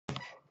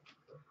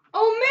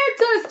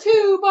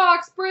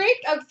2-box break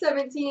of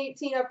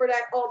 17-18 Upper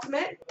Deck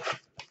Ultimate.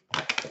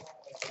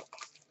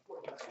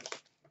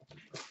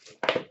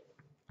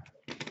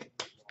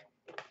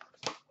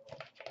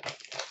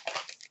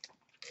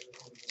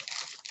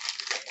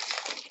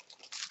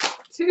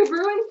 Two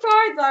Bruins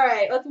cards?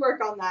 Alright, let's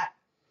work on that.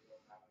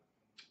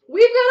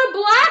 We've got a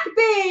black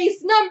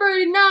base,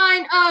 number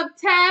 9 of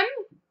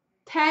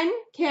 10,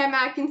 Cam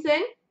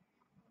Atkinson.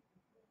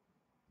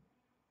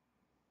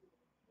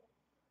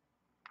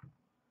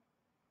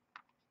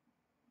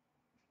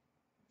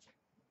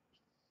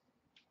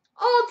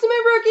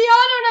 Ultimate Rookie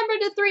Auto number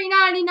to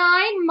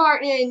 399,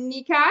 Martin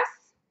Nikas.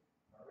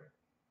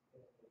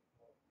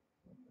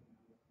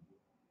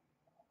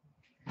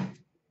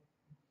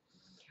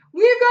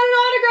 We've got an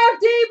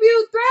autographed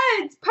debut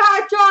Threads,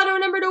 patch auto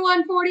number to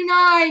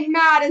 149,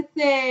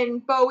 Madison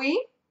Bowie.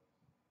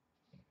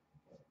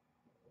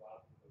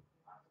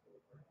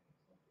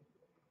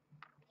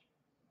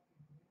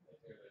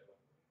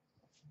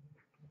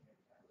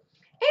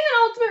 And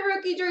Ultimate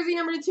Rookie jersey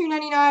number to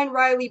 299,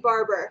 Riley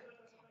Barber.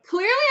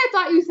 Clearly I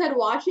thought you said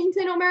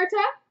Washington,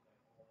 Omerta.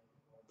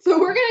 So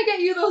we're going to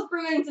get you those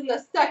Bruins in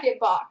the second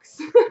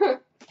box.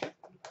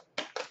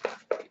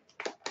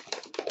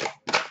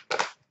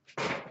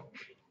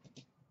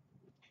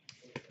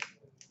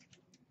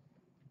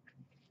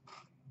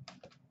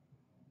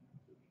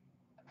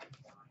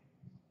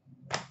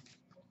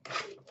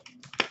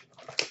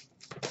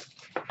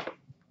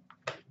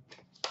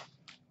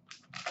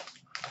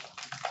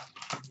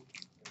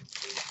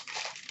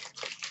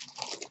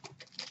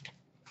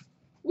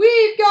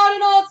 We've got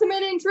an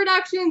Ultimate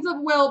Introductions of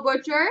Will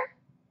Butcher.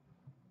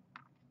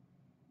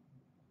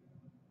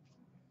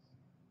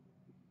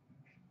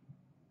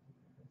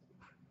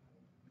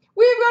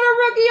 We've got a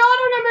rookie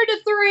auto number to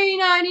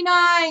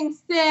 399,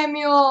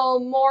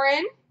 Samuel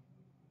Morin.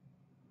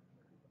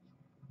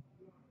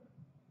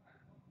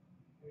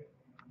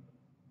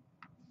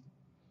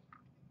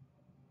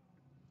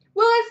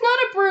 Well, it's not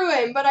a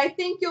Bruin, but I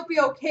think you'll be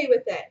okay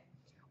with it.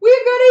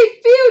 We've got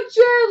a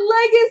Future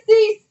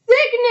Legacy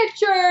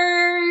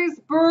Signatures,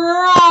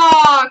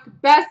 Brock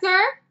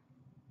Besser.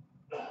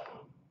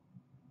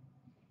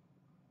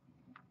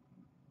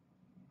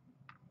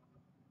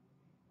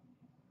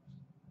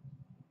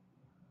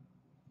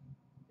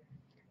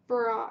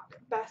 Brock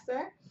Besser.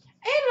 And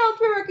an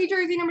Ultimate Rookie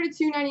jersey number to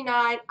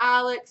 299,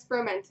 Alex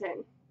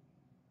Fermenton.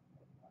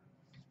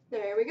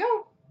 There we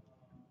go.